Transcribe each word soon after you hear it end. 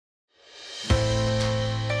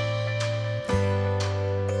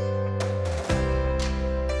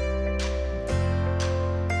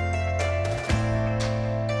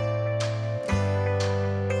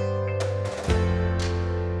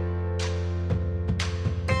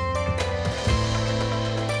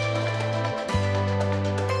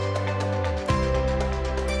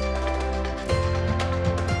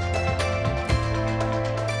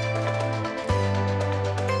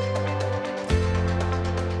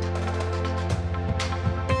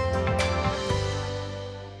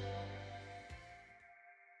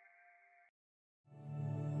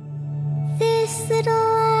This little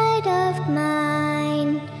light of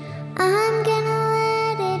mine, I'm gonna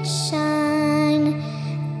let it shine.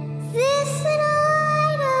 This little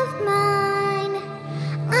light of mine,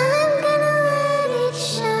 I'm gonna let it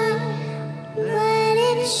shine. Let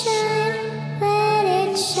it shine, let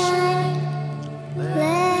it shine,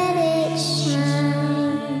 let it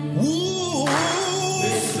shine. Ooh,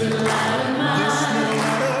 this little light of mine,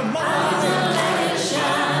 I'm gonna let it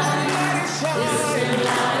shine. This little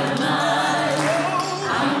light of mine,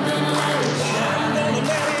 I'm gonna let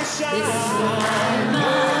it shine. This little light of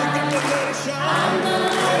mine, I'm gonna let it shine.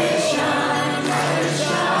 Let it shine, let it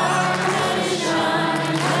shine, let it shine,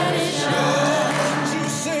 let it shine. You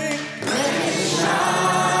sing, let it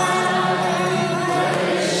shine, let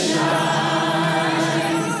it shine,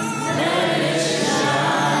 let it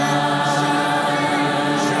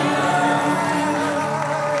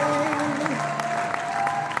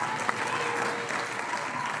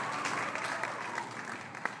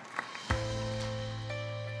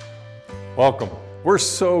Welcome. We're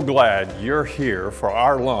so glad you're here for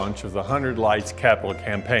our launch of the 100 Lights Capital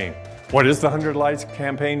Campaign. What is the 100 Lights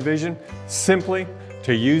Campaign vision? Simply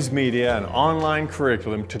to use media and online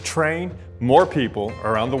curriculum to train more people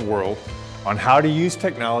around the world on how to use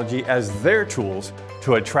technology as their tools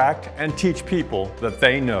to attract and teach people that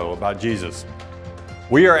they know about Jesus.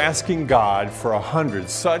 We are asking God for 100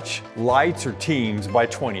 such lights or teams by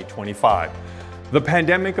 2025. The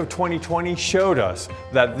pandemic of 2020 showed us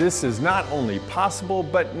that this is not only possible,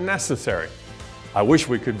 but necessary. I wish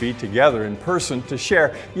we could be together in person to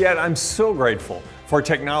share, yet I'm so grateful for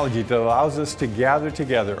technology that allows us to gather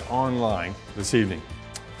together online this evening.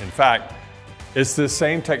 In fact, it's this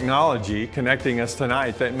same technology connecting us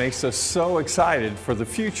tonight that makes us so excited for the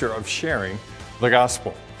future of sharing the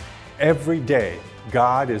gospel. Every day,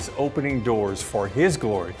 God is opening doors for His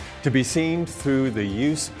glory to be seen through the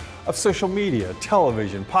use of social media,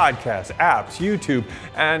 television, podcasts, apps, YouTube,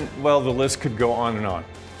 and well, the list could go on and on.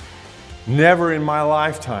 Never in my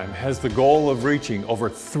lifetime has the goal of reaching over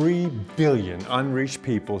 3 billion unreached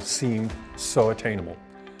people seemed so attainable.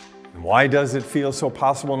 And why does it feel so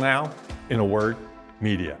possible now? In a word,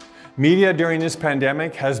 media. Media during this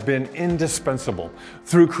pandemic has been indispensable.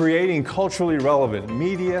 Through creating culturally relevant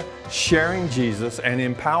media, sharing Jesus, and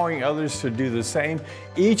empowering others to do the same,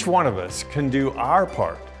 each one of us can do our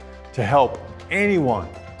part to help anyone,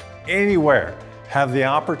 anywhere, have the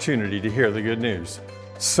opportunity to hear the good news.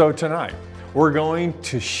 So tonight, we're going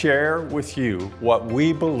to share with you what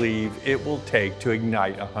we believe it will take to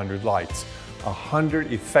ignite 100 lights.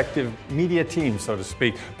 100 effective media teams, so to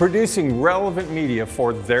speak, producing relevant media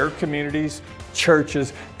for their communities,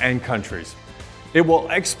 churches, and countries. It will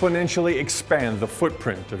exponentially expand the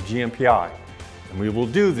footprint of GNPI, and we will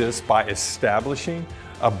do this by establishing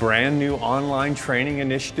a brand new online training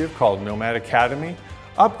initiative called Nomad Academy,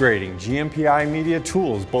 upgrading GNPI media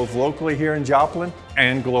tools both locally here in Joplin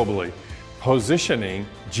and globally, positioning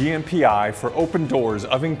GNPI for open doors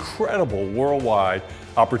of incredible worldwide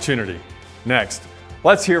opportunity. Next,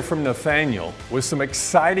 let's hear from Nathaniel with some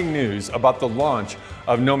exciting news about the launch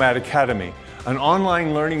of Nomad Academy, an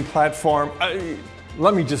online learning platform.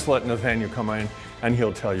 Let me just let Nathaniel come in and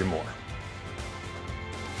he'll tell you more.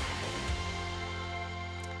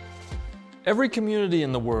 Every community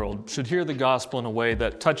in the world should hear the gospel in a way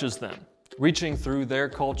that touches them, reaching through their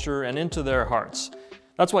culture and into their hearts.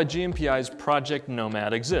 That's why GNPI's Project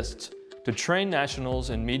Nomad exists, to train nationals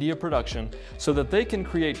in media production so that they can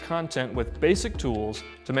create content with basic tools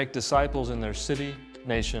to make disciples in their city,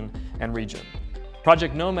 nation, and region.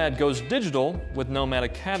 Project Nomad goes digital with Nomad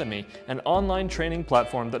Academy, an online training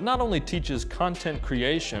platform that not only teaches content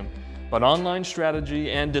creation, but online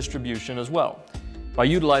strategy and distribution as well. By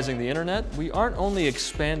utilizing the internet, we aren't only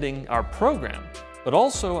expanding our program, but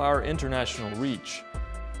also our international reach.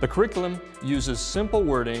 The curriculum uses simple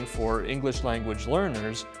wording for English language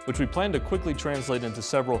learners, which we plan to quickly translate into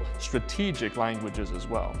several strategic languages as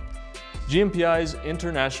well. GNPI's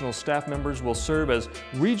international staff members will serve as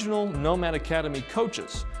regional Nomad Academy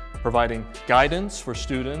coaches, providing guidance for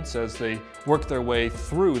students as they work their way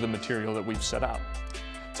through the material that we've set out.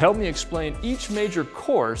 To help me explain each major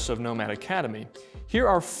course of Nomad Academy, here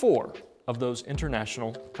are 4 of those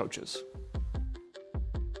international coaches.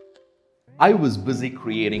 I was busy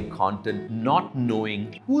creating content not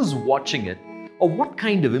knowing who's watching it or what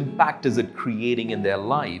kind of impact is it creating in their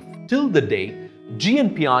life till the day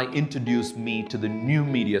GNPI introduced me to the new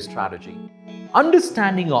media strategy.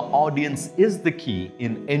 Understanding our audience is the key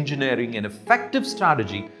in engineering an effective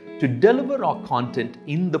strategy to deliver our content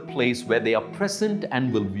in the place where they are present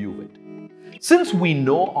and will view it. Since we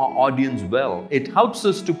know our audience well, it helps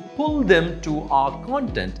us to pull them to our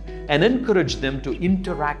content and encourage them to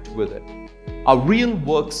interact with it. Our real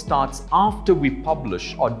work starts after we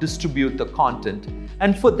publish or distribute the content,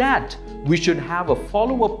 and for that, we should have a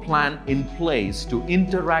follow-up plan in place to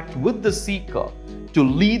interact with the seeker, to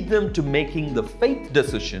lead them to making the faith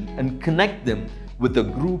decision and connect them with a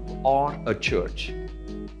group or a church.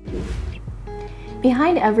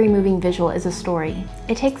 Behind every moving visual is a story.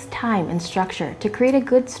 It takes time and structure to create a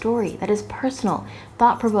good story that is personal,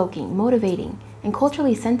 thought-provoking, motivating, and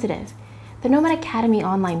culturally sensitive. The Nomad Academy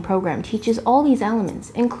online program teaches all these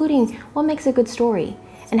elements, including what makes a good story,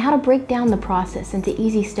 and how to break down the process into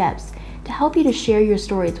easy steps to help you to share your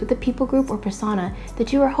stories with the people group or persona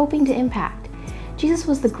that you are hoping to impact. Jesus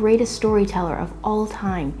was the greatest storyteller of all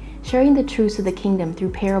time, sharing the truths of the kingdom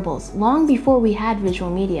through parables long before we had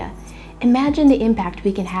visual media. Imagine the impact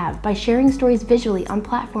we can have by sharing stories visually on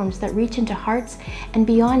platforms that reach into hearts and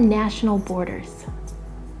beyond national borders.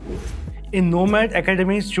 In Nomad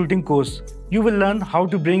Academy's shooting course, you will learn how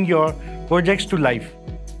to bring your projects to life.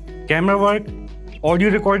 Camera work,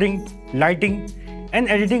 audio recording, lighting, and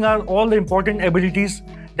editing are all the important abilities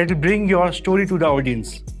that will bring your story to the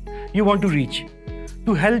audience you want to reach.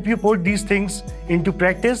 To help you put these things into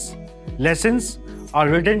practice, lessons are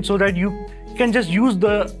written so that you can just use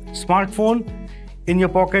the smartphone in your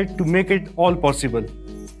pocket to make it all possible.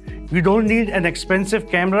 You don't need an expensive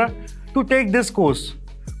camera to take this course.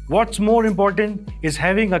 What's more important is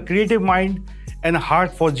having a creative mind and a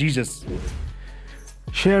heart for Jesus.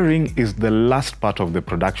 Sharing is the last part of the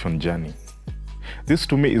production journey. This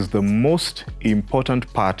to me is the most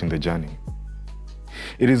important part in the journey.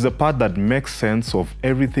 It is the part that makes sense of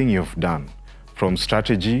everything you've done, from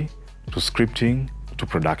strategy to scripting to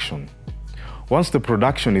production. Once the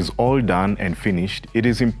production is all done and finished, it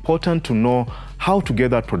is important to know how to get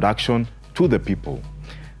that production to the people,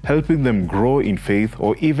 helping them grow in faith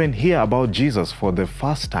or even hear about Jesus for the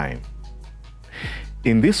first time.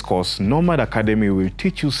 In this course, Nomad Academy will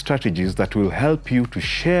teach you strategies that will help you to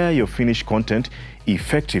share your finished content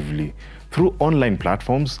effectively through online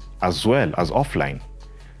platforms as well as offline.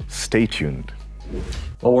 Stay tuned.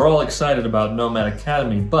 Well, we're all excited about Nomad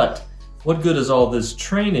Academy, but what good is all this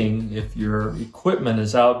training if your equipment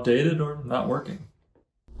is outdated or not working?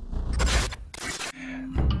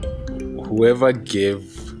 Whoever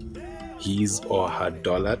gave his or her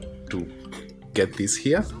dollar to get this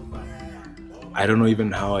here, I don't know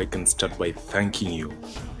even how I can start by thanking you.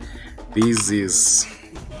 This is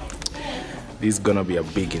gonna be a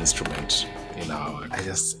big instrument in our work.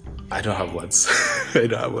 I don't have words. I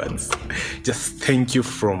don't have words. Just thank you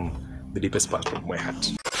from the deepest part of my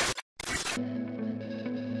heart.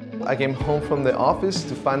 I came home from the office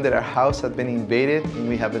to find that our house had been invaded and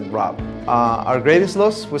we have been robbed. Our greatest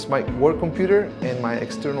loss was my work computer and my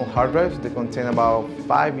external hard drives that contain about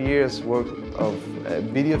 5 years worth of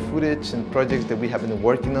video footage and projects that we have been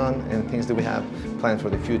working on and things that we have planned for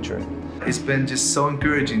the future. It's been just so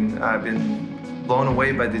encouraging. I've been blown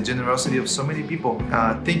away by the generosity of so many people.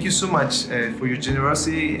 Thank you so much for your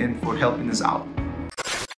generosity and for helping us out.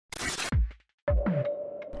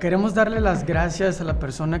 Queremos darle las gracias a la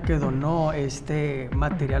persona que donó este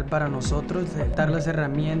material para nosotros, dar las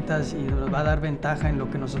herramientas y nos va a dar ventaja en lo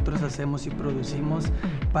que nosotros hacemos y producimos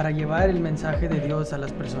para llevar el mensaje de Dios a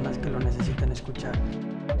las personas que lo necesitan escuchar.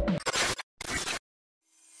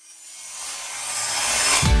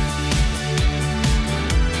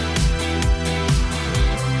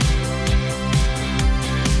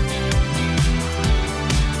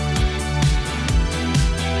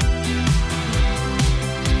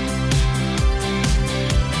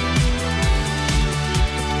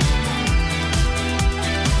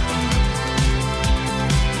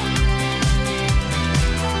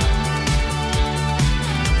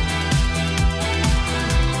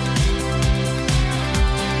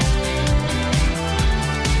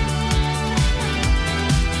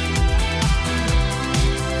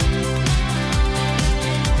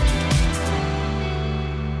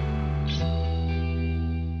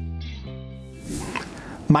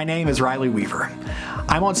 My name is Riley Weaver.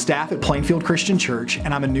 I'm on staff at Plainfield Christian Church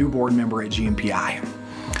and I'm a new board member at GNPI.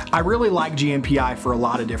 I really like GNPI for a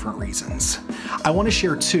lot of different reasons. I want to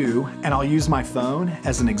share two, and I'll use my phone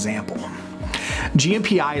as an example.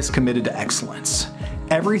 GNPI is committed to excellence.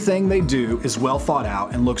 Everything they do is well thought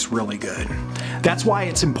out and looks really good. That's why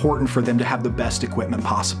it's important for them to have the best equipment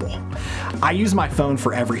possible. I use my phone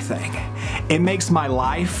for everything. It makes my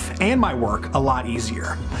life and my work a lot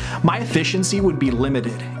easier. My efficiency would be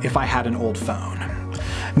limited if I had an old phone.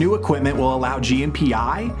 New equipment will allow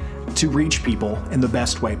GNPI to reach people in the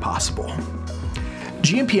best way possible.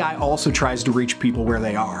 GNPI also tries to reach people where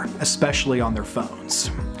they are, especially on their phones.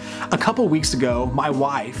 A couple weeks ago, my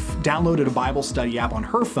wife downloaded a Bible study app on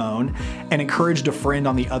her phone and encouraged a friend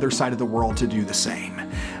on the other side of the world to do the same.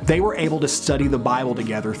 They were able to study the Bible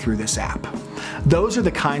together through this app. Those are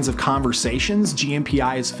the kinds of conversations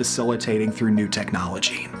GNPI is facilitating through new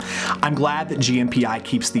technology. I'm glad that GNPI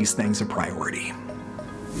keeps these things a priority.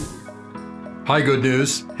 Hi, Good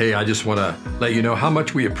News. Hey, I just want to let you know how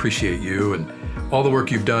much we appreciate you and all the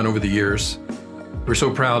work you've done over the years. We're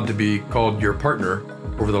so proud to be called your partner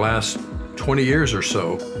over the last 20 years or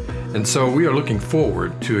so, and so we are looking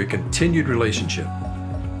forward to a continued relationship.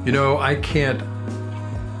 You know, I can't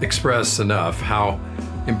express enough how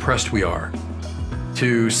impressed we are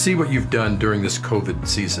to see what you've done during this COVID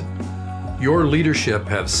season. Your leadership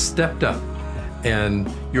has stepped up,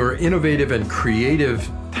 and your innovative and creative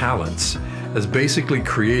talents has basically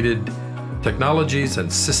created technologies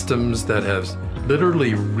and systems that have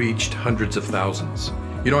literally reached hundreds of thousands.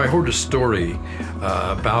 You know, I heard a story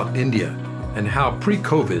about India and how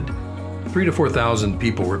pre-COVID, 3,000 to 4,000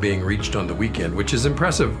 people were being reached on the weekend, which is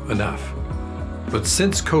impressive enough. But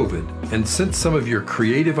since COVID, and since some of your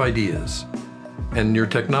creative ideas and your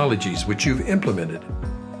technologies which you've implemented,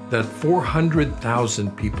 that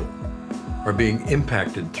 400,000 people are being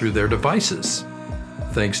impacted through their devices,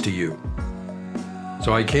 thanks to you.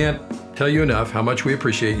 So I can't tell you enough how much we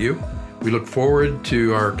appreciate you. We look forward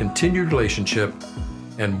to our continued relationship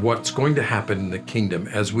and what's going to happen in the kingdom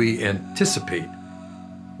as we anticipate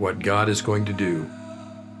what God is going to do.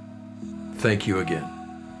 Thank you again.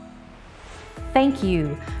 Thank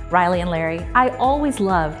you, Riley and Larry. I always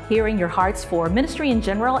love hearing your hearts for ministry in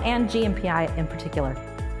general and GNPI in particular.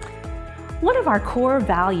 One of our core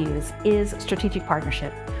values is strategic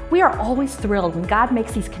partnership. We are always thrilled when God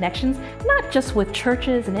makes these connections, not just with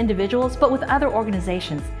churches and individuals, but with other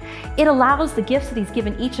organizations. It allows the gifts that He's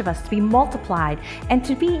given each of us to be multiplied and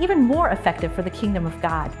to be even more effective for the kingdom of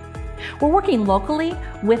God. We're working locally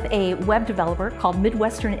with a web developer called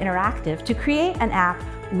Midwestern Interactive to create an app,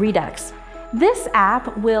 Redux. This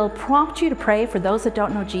app will prompt you to pray for those that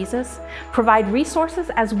don't know Jesus, provide resources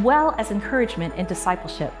as well as encouragement in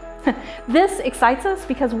discipleship. This excites us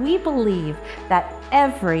because we believe that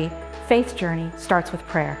every faith journey starts with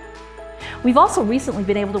prayer. We've also recently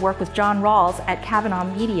been able to work with John Rawls at Kavanaugh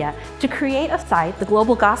Media to create a site,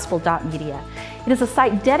 theglobalgospel.media. It is a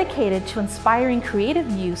site dedicated to inspiring creative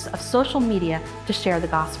use of social media to share the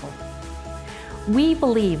gospel. We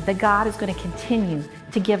believe that God is going to continue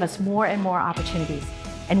to give us more and more opportunities,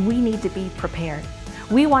 and we need to be prepared.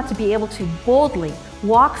 We want to be able to boldly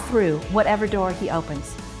walk through whatever door He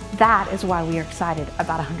opens. That is why we are excited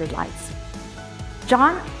about 100 Lights.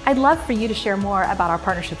 John, I'd love for you to share more about our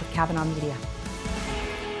partnership with Kavanaugh Media.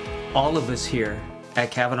 All of us here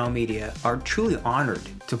at Kavanaugh Media are truly honored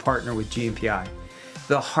to partner with GNPI.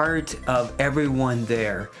 The heart of everyone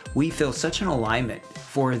there, we feel such an alignment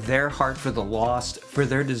for their heart for the lost, for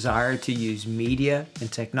their desire to use media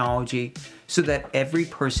and technology so that every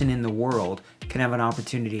person in the world can have an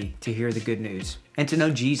opportunity to hear the good news and to know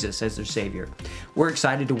Jesus as their Savior. We're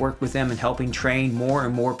excited to work with them in helping train more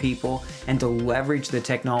and more people and to leverage the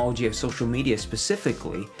technology of social media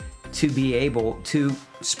specifically to be able to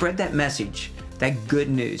spread that message, that good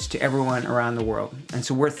news to everyone around the world. And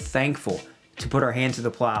so we're thankful to put our hand to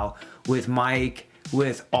the plow with Mike,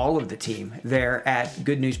 with all of the team there at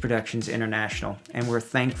Good News Productions International. And we're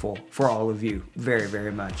thankful for all of you very,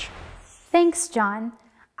 very much. Thanks, John.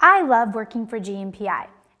 I love working for GNPI.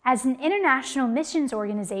 As an international missions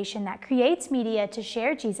organization that creates media to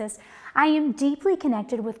share Jesus, I am deeply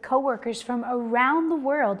connected with coworkers from around the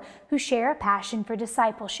world who share a passion for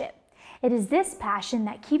discipleship. It is this passion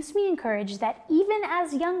that keeps me encouraged that even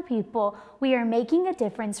as young people, we are making a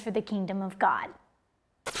difference for the kingdom of God.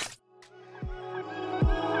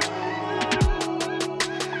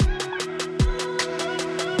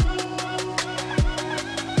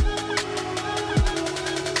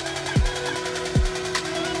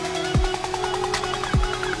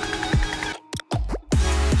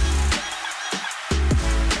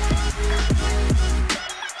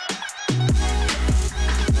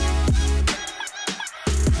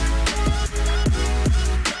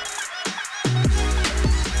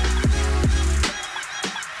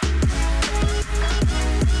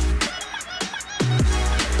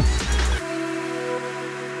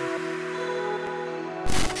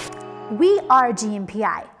 We are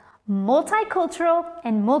GNPI, multicultural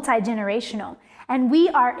and multi-generational, and we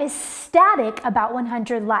are ecstatic about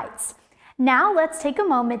 100 Lights. Now let's take a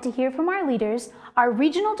moment to hear from our leaders, our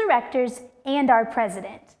regional directors, and our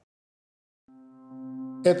president.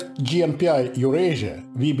 At GNPI Eurasia,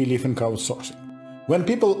 we believe in crowdsourcing. When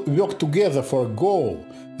people work together for a goal,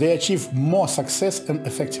 they achieve more success and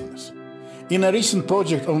effectiveness. In a recent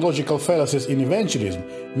project on logical fallacies in evangelism,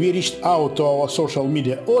 we reached out to our social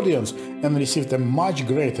media audience and received a much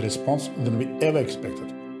greater response than we ever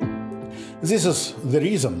expected. This is the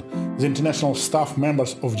reason the international staff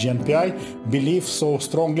members of GNPI believe so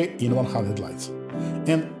strongly in 100 Lights.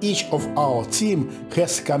 And each of our team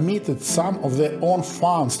has committed some of their own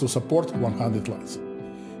funds to support 100 Lights.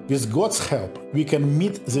 With God's help, we can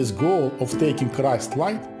meet this goal of taking Christ's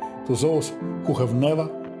light to those who have never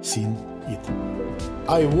seen it.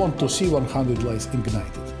 I want to see 100 Lights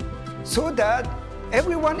ignited. So that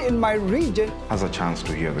everyone in my region has a chance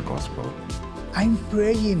to hear the gospel. I'm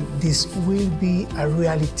praying this will be a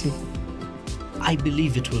reality. I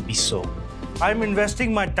believe it will be so. I'm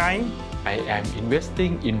investing my time. I am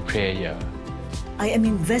investing in prayer. I am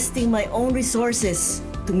investing my own resources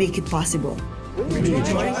to make it possible. Will you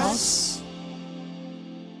join us?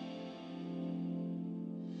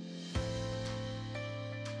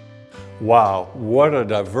 Wow, what a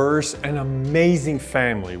diverse and amazing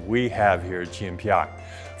family we have here at GNPI.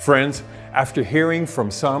 Friends, after hearing from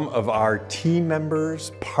some of our team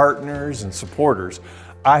members, partners, and supporters,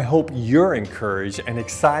 I hope you're encouraged and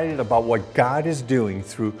excited about what God is doing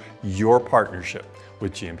through your partnership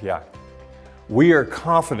with GNPI. We are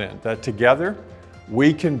confident that together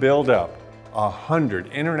we can build up 100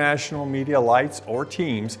 international media lights or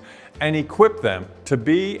teams and equip them to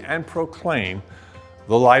be and proclaim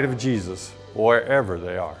the light of Jesus wherever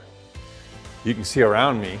they are. You can see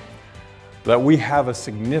around me that we have a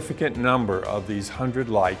significant number of these 100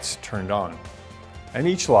 lights turned on, and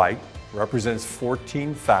each light represents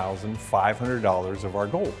 $14,500 of our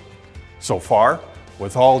goal. So far,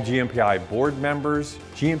 with all GNPI board members,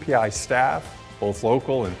 GNPI staff, both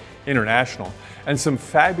local and international, and some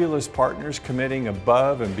fabulous partners committing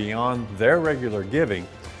above and beyond their regular giving,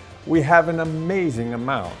 we have an amazing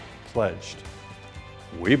amount pledged.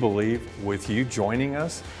 We believe with you joining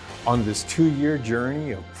us on this 2-year journey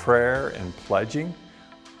of prayer and pledging,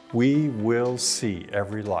 we will see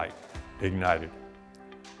every light ignited.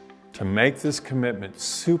 To make this commitment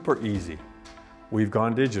super easy, we've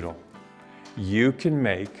gone digital. You can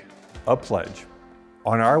make a pledge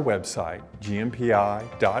on our website,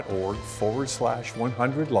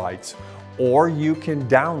 gnpi.org/100lights, or you can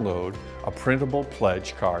download a printable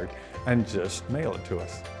pledge card and just mail it to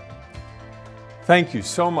us. Thank you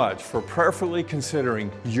so much for prayerfully considering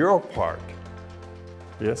your part,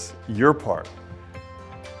 yes, your part,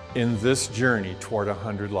 in this journey toward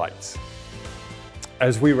 100 lights.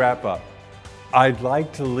 As we wrap up, I'd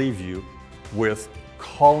like to leave you with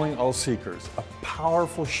Calling All Seekers, a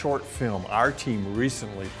powerful short film our team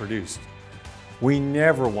recently produced. We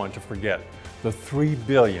never want to forget the 3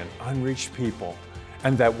 billion unreached people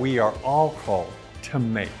and that we are all called to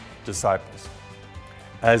make disciples.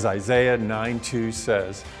 As Isaiah 9:2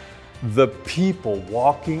 says, the people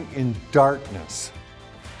walking in darkness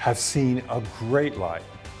have seen a great light.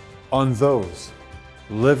 On those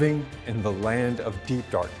living in the land of deep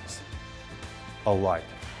darkness, a light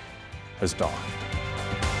has dawned.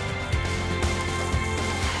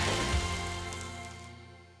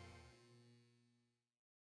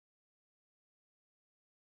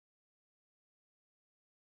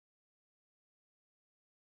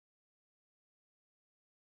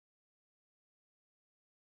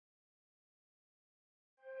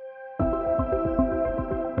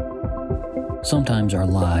 Sometimes our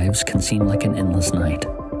lives can seem like an endless night.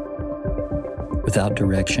 Without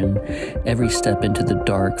direction, every step into the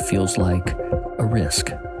dark feels like a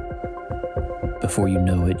risk. Before you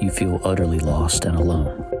know it, you feel utterly lost and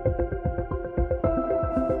alone.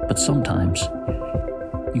 But sometimes,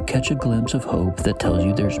 you catch a glimpse of hope that tells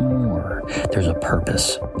you there's more, there's a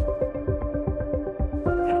purpose.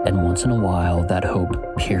 And once in a while, that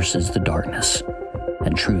hope pierces the darkness,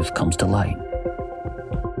 and truth comes to light.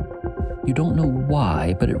 You don't know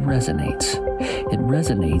why, but it resonates. It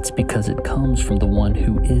resonates because it comes from the one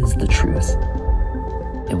who is the truth.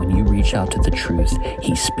 And when you reach out to the truth,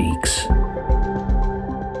 he speaks.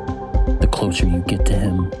 The closer you get to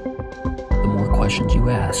him, the more questions you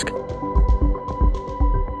ask.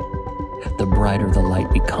 The brighter the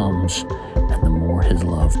light becomes, and the more his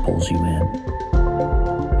love pulls you in.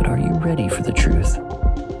 But are you ready for the truth?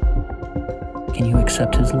 Can you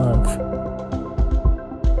accept his love?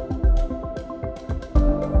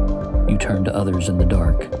 You turn to others in the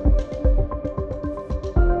dark.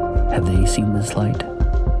 Have they seen this light?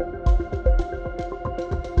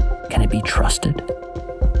 Can it be trusted?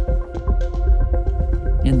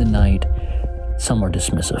 In the night, some are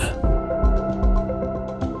dismissive.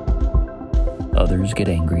 Others get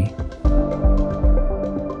angry.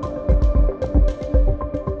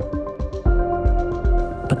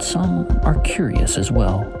 but some are curious as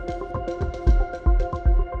well.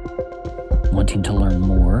 Wanting to learn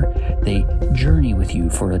more, they journey with you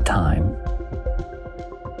for a time.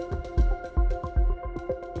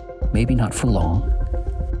 Maybe not for long,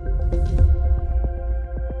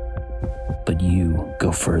 but you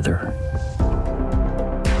go further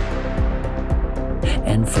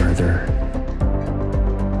and further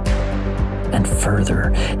and further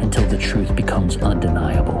until the truth becomes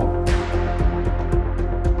undeniable.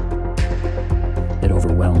 It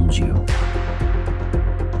overwhelms you,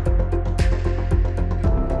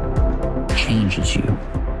 changes you,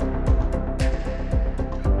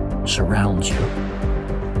 surrounds you.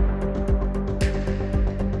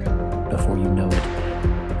 Before you know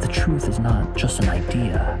it, the truth is not just an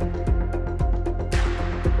idea.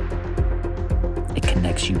 It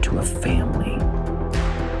connects you to a family,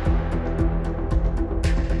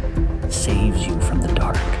 saves you from the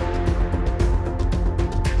dark,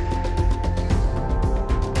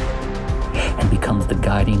 and becomes the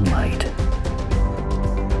guiding light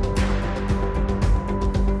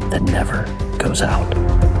that never goes out.